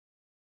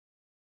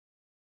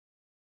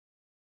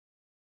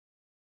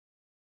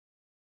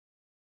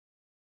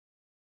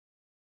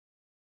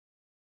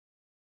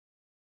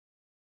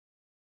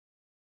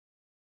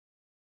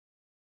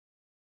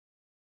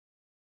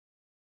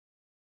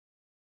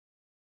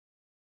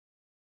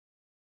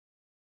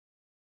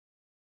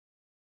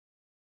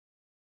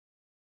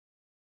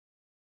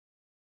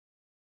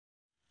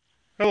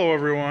Hello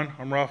everyone,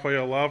 I'm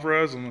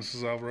Alvarez and this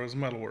is Alvarez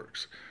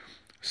Metalworks.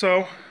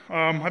 So,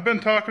 I've been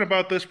talking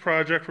about this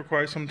project for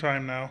quite some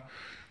time now.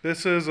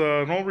 This is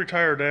an old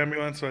retired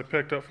ambulance that I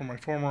picked up from my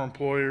former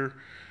employer,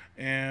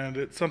 and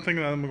it's something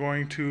that I'm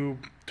going to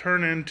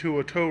turn into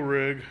a tow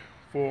rig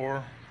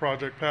for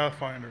Project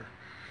Pathfinder.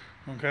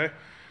 Okay?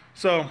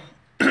 So,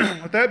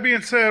 with that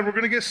being said, we're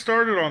going to get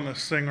started on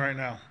this thing right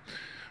now.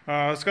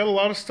 It's got a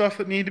lot of stuff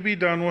that need to be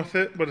done with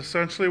it, but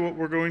essentially what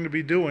we're going to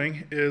be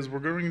doing is we're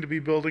going to be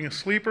building a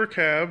sleeper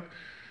cab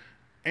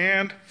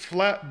and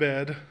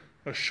flatbed,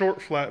 a short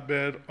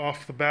flatbed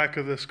off the back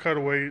of this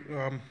cutaway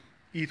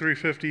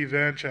E350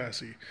 van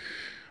chassis.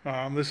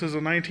 This is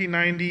a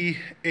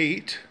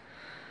 1998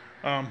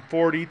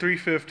 Ford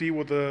E350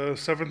 with a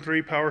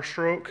 7.3 power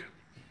stroke.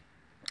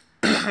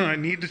 I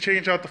need to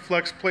change out the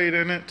flex plate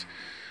in it.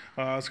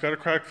 It's got a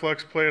cracked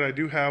flex plate. I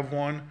do have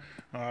one.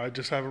 I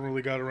just haven't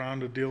really got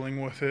around to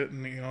dealing with it,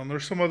 and and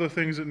there's some other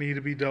things that need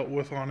to be dealt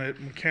with on it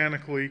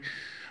mechanically,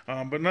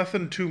 but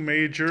nothing too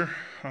major.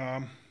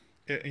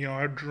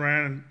 It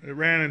ran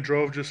and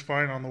drove just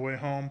fine on the way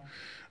home,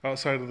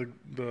 outside of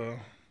the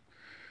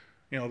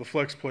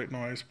flex plate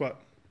noise.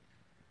 But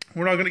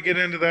we're not going to get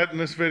into that in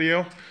this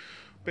video.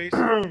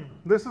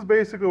 This is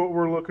basically what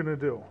we're looking to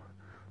do.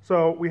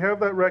 So we have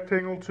that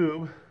rectangle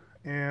tube,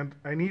 and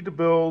I need to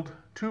build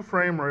two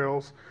frame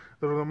rails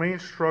that are the main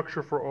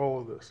structure for all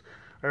of this.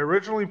 I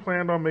originally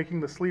planned on making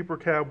the sleeper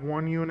cab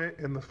one unit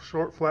and the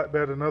short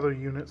flatbed another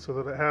unit, so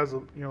that it has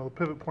a the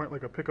pivot point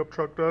like a pickup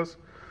truck does.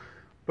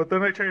 But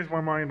then I changed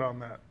my mind on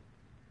that.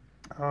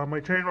 I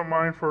changed my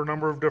mind for a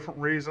number of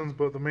different reasons,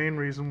 but the main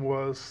reason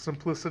was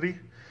simplicity,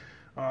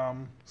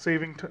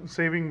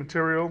 saving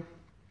material,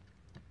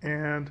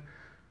 and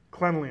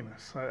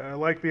cleanliness. I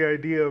like the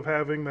idea of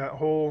having that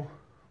whole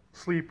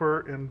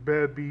sleeper and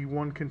bed be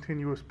one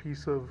continuous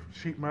piece of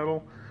sheet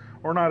metal.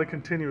 Or not a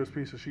continuous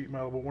piece of sheet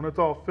metal, but when it's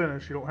all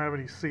finished, you don't have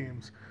any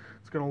seams.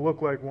 It's going to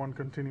look like one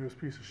continuous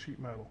piece of sheet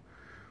metal.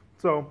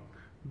 So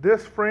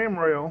this frame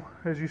rail,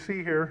 as you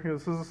see here,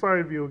 this is a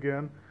side view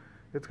again,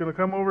 it's going to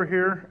come over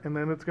here, and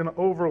then it's going to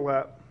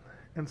overlap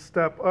and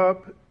step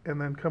up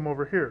and then come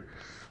over here.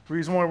 The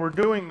reason why we're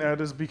doing that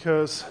is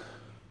because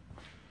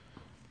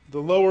the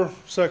lower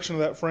section of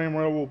that frame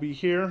rail will be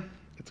here.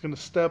 It's going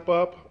to step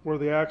up where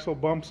the axle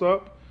bumps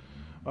up.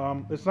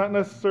 It's not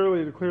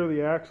necessarily to clear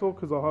the axle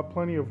because I'll have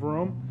plenty of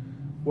room.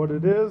 What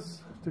it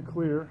is to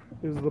clear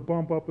is the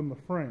bump up in the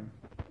frame,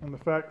 in the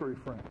factory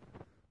frame.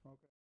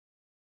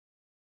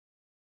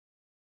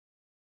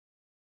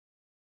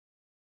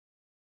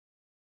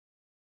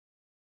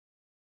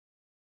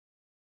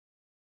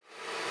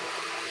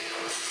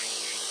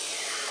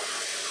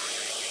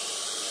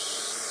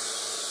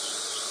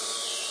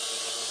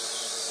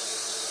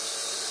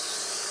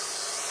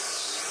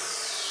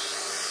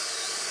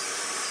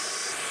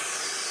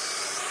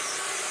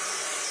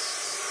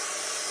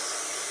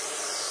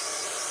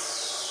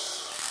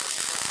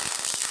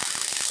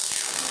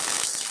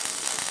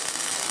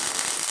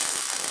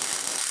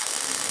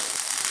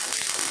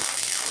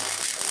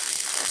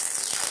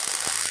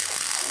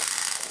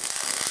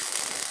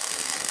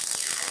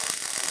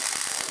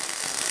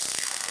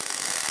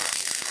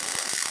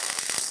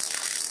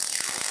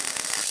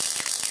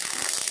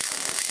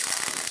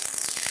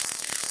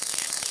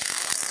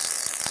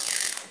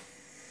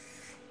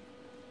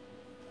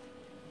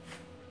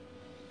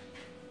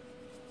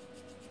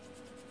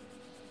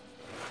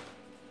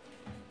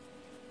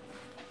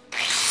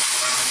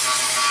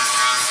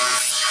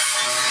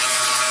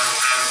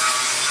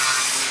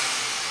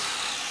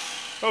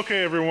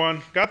 Okay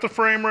everyone, got the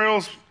frame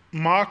rails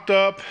mocked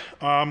up.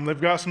 They've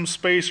got some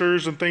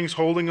spacers and things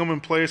holding them in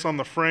place on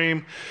the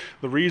frame.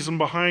 The reason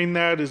behind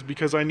that is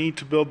because I need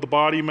to build the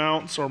body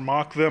mounts or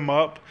mock them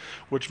up,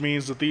 which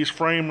means that these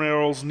frame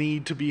rails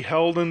need to be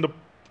held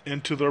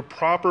into their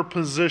proper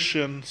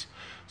positions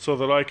so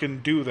that I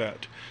can do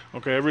that.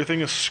 Okay,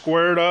 everything is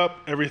squared up,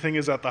 everything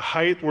is at the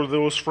height where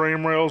those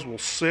frame rails will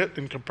sit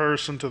in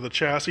comparison to the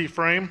chassis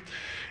frame,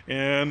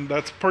 and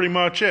that's pretty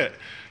much it.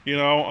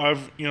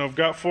 I've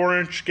got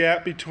 4-inch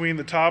gap between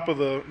the top of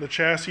the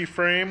chassis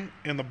frame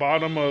and the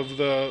bottom of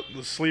the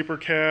sleeper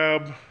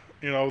cab.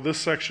 This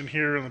section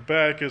here in the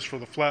back is for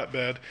the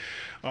flatbed.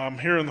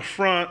 Here in the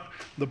front,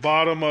 the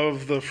bottom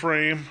of the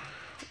frame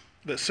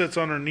that sits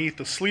underneath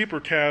the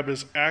sleeper cab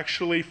is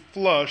actually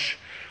flush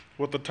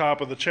with the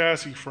top of the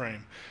chassis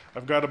frame.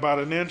 I've got about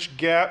an inch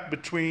gap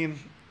between,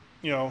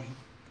 the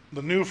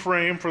new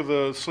frame for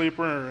the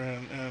sleeper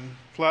and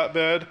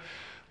flatbed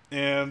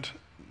and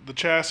the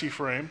chassis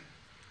frame,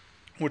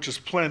 which is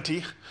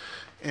plenty.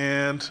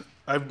 And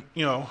I've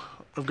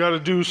got to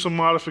do some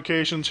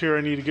modifications here.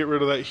 I need to get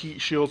rid of that heat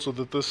shield so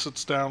that this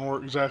sits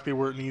down exactly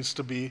where it needs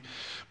to be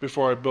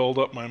before I build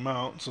up my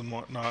mounts and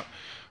whatnot.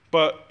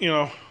 But,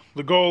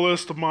 the goal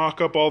is to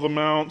mock up all the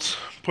mounts,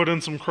 put in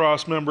some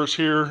cross members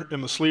here in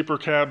the sleeper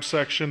cab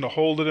section to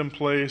hold it in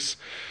place,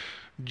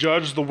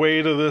 judge the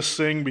weight of this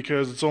thing,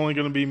 because it's only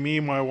going to be me,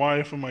 my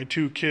wife, and my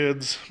two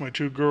kids, my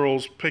two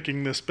girls,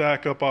 picking this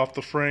back up off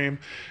the frame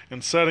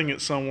and setting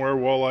it somewhere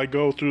while I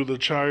go through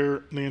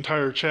the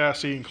entire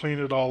chassis and clean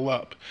it all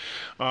up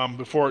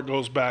before it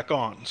goes back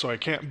on. So I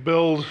can't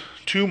build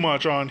too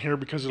much on here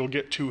because it'll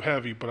get too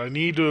heavy, but I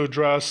need to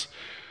address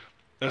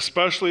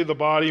especially the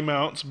body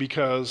mounts,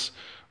 because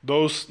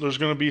there's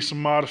going to be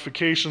some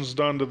modifications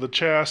done to the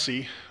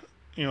chassis,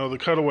 you know, the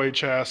cutaway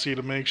chassis,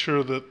 to make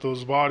sure that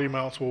those body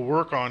mounts will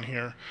work on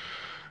here.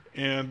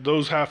 And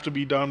those have to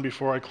be done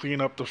before I clean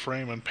up the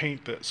frame and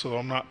paint it, so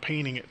I'm not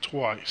painting it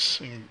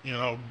twice and, you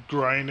know,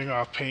 grinding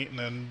off paint and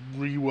then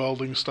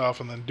re-welding stuff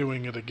and then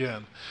doing it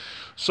again.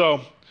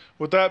 So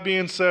with that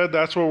being said,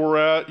 that's where we're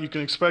at. You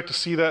can expect to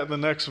see that in the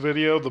next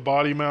video, the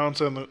body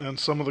mounts and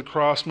some of the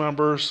cross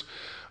members.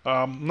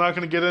 I'm not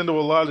going to get into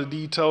a lot of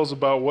details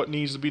about what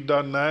needs to be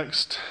done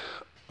next,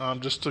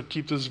 just to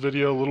keep this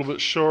video a little bit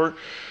short.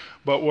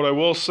 But what I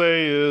will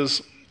say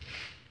is,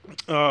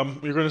 you're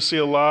going to see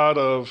a lot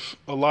of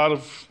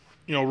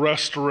you know,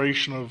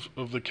 restoration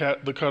of the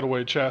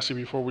cutaway chassis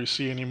before we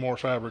see any more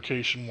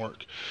fabrication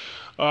work.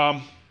 What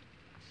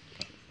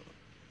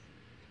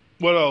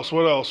else?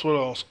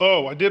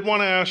 Oh, I did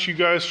want to ask you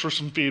guys for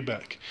some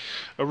feedback.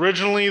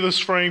 Originally, this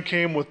frame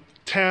came with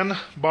 10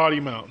 body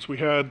mounts. We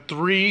had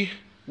 3,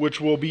 which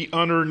will be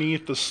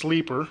underneath the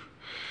sleeper,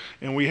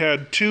 and we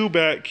had 2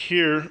 back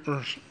here.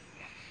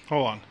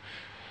 Hold on.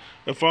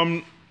 If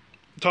I'm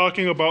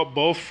talking about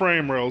both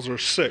frame rails, or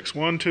 6,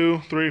 1,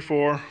 2, 3,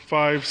 4,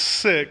 5,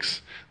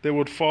 6, they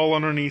would fall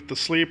underneath the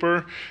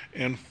sleeper,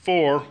 and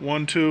 4,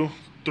 1, 2,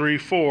 3,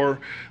 4,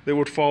 they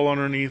would fall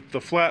underneath the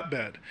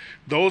flatbed.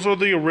 Those are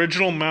the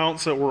original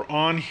mounts that were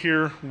on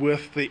here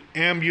with the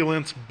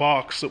ambulance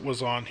box that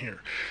was on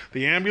here.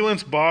 The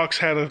ambulance box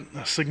had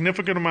a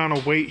significant amount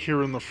of weight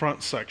here in the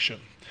front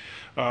section,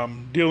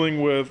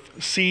 dealing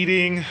with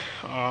seating,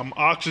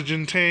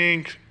 oxygen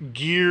tank,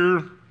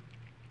 gear,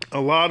 a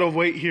lot of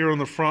weight here in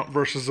the front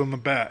versus in the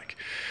back.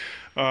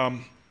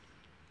 I'm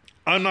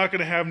not going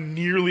to have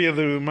nearly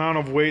the amount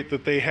of weight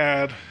that they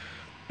had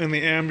in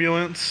the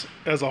ambulance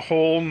as a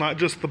whole, not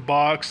just the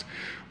box,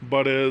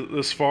 but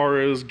as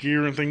far as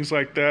gear and things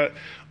like that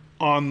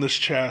on this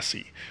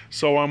chassis.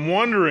 So I'm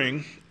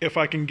wondering if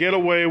I can get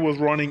away with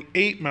running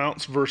 8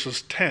 mounts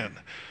versus 10.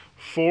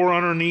 4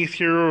 underneath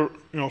here,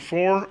 you know,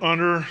 4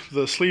 under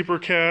the sleeper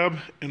cab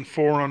and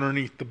 4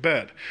 underneath the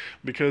bed.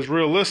 Because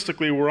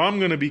realistically, where I'm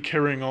going to be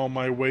carrying all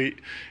my weight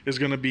is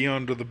going to be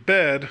under the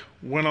bed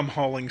when I'm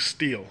hauling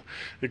steel.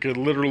 It could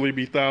literally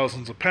be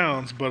thousands of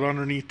pounds, but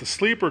underneath the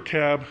sleeper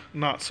cab,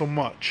 not so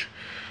much.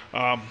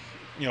 You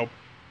know,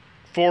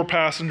 4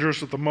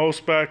 passengers at the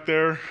most back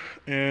there,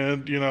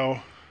 and, you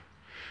know,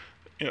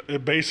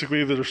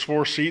 basically there's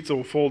 4 seats that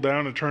will fold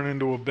down and turn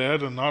into a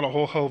bed, and not a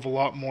whole hell of a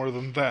lot more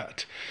than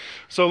that.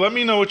 So let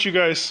me know what you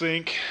guys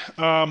think.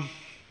 I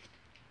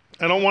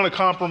don't want to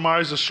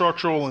compromise the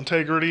structural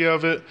integrity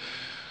of it,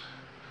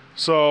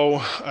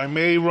 so I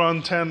may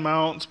run 10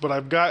 mounts, but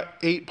I've got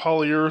 8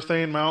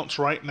 polyurethane mounts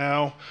right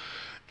now.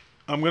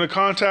 I'm going to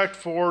contact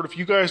Ford. If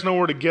you guys know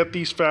where to get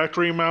these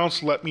factory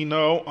mounts, let me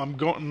know. I'm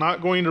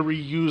not going to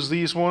reuse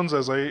these ones,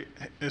 as I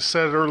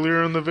said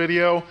earlier in the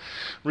video.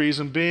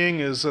 Reason being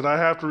is that I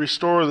have to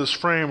restore this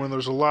frame, and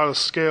there's a lot of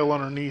scale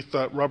underneath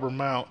that rubber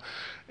mount.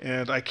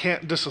 And I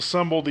can't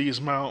disassemble these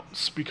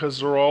mounts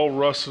because they're all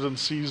rusted and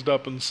seized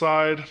up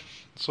inside.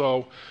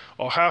 So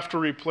I'll have to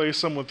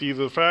replace them with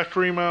either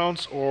factory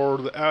mounts or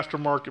the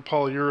aftermarket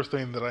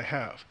polyurethane that I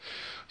have.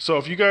 So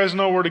if you guys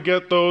know where to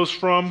get those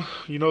from,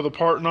 you know the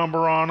part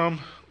number on them,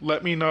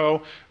 let me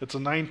know. It's a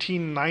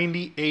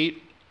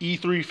 1998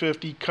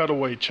 E350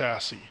 cutaway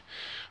chassis.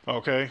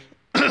 Okay,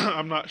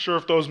 I'm not sure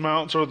if those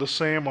mounts are the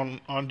same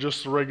on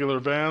just the regular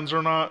vans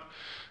or not.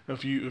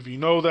 If you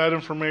know that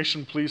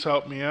information, please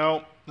help me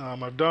out.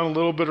 I've done a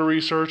little bit of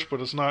research, but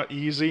it's not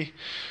easy.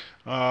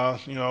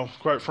 You know,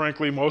 quite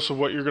frankly, most of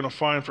what you're going to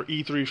find for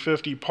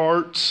E350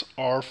 parts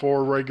are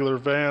for regular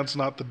vans,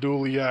 not the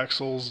dually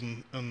axles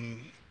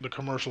and the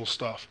commercial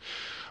stuff.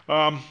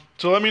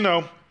 So let me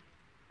know.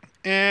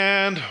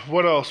 And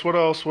what else?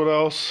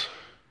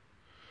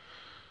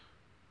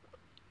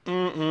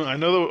 I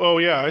know that, oh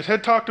yeah, I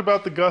had talked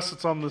about the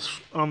gussets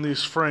on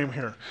this frame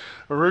here.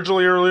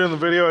 Originally, earlier in the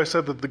video, I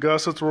said that the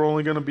gussets were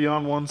only going to be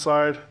on one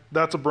side.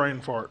 That's a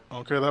brain fart.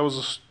 Okay, that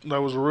was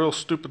a real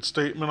stupid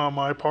statement on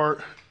my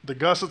part. The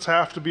gussets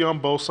have to be on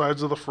both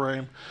sides of the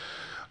frame,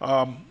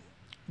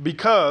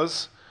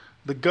 because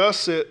the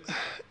gusset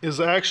is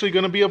actually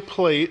going to be a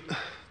plate,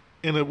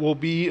 and it will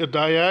be a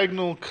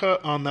diagonal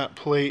cut on that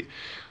plate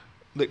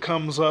that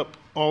comes up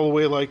all the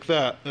way like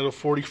that at a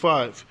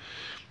 45.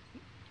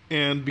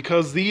 And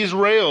because these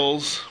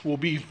rails will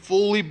be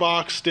fully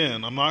boxed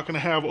in, I'm not going to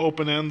have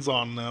open ends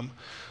on them,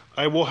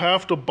 I will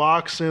have to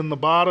box in the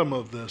bottom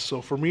of this.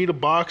 So for me to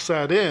box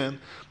that in,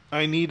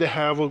 I need to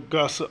have a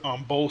gusset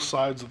on both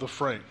sides of the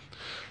frame.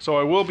 So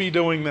I will be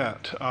doing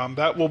that.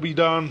 That will be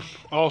done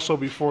also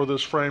before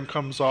this frame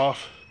comes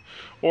off.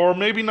 Or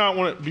maybe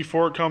not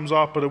before it comes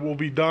off, but it will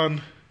be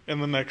done in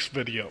the next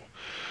video.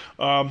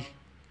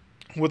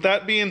 with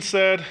that being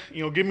said,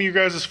 give me your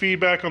guys'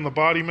 feedback on the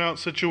body mount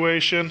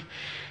situation,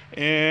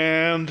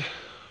 and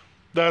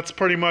that's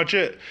pretty much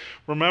it.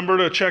 Remember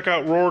to check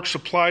out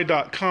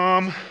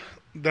roarksupply.com.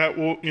 That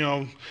will,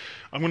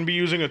 I'm going to be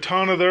using a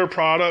ton of their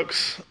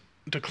products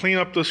to clean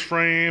up this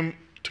frame,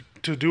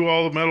 to do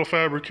all the metal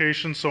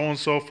fabrication, so on and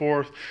so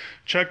forth.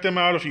 Check them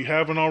out if you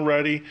haven't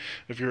already.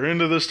 If you're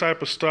into this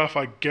type of stuff,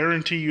 I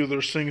guarantee you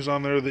there's things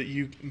on there that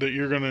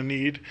you're going to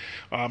need.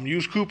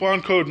 Use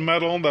coupon code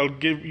METAL. That'll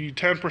give you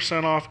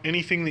 10% off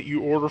anything that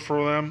you order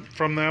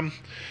from them.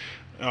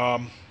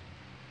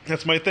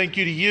 That's my thank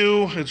you to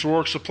you. It's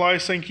Roark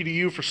Supplies. Thank you to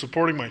you for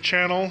supporting my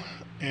channel.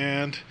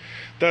 And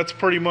that's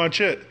pretty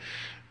much it.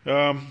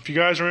 If you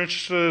guys are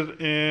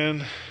interested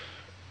in...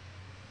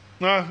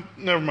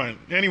 never mind.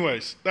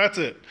 Anyways, that's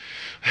it.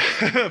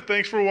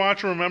 Thanks for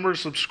watching. Remember to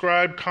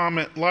subscribe,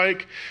 comment,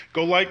 like.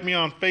 Go like me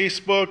on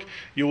Facebook.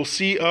 You will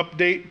see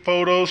update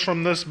photos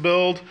from this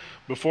build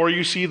before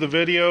you see the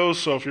videos.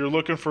 So if you're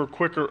looking for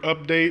quicker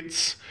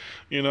updates,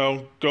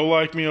 go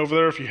like me over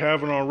there if you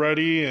haven't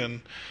already.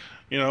 And,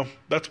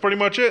 that's pretty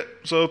much it.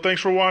 So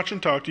thanks for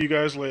watching. Talk to you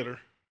guys later.